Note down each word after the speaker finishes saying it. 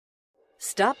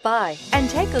Stop by and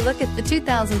take a look at the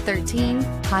 2013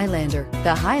 Highlander.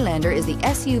 The Highlander is the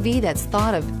SUV that's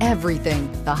thought of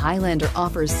everything. The Highlander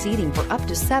offers seating for up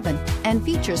to 7 and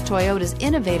features Toyota's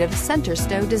innovative center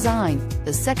stow design.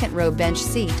 The second row bench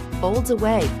seat folds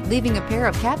away, leaving a pair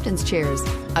of captain's chairs.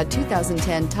 A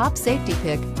 2010 top safety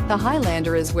pick, the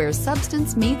Highlander is where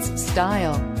substance meets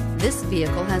style. This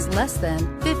vehicle has less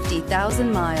than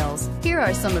 50,000 miles. Here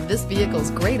are some of this vehicle's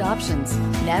great options: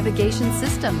 navigation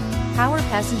system, power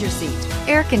passenger seat,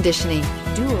 air conditioning,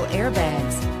 dual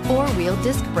airbags, 4-wheel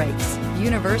disc brakes,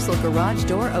 universal garage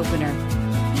door opener,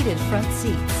 heated front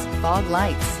seats, fog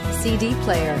lights, CD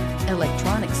player,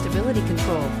 electronic stability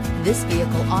control. This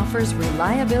vehicle offers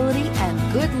reliability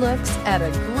and good looks at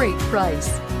a great price.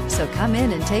 So come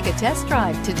in and take a test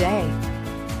drive today.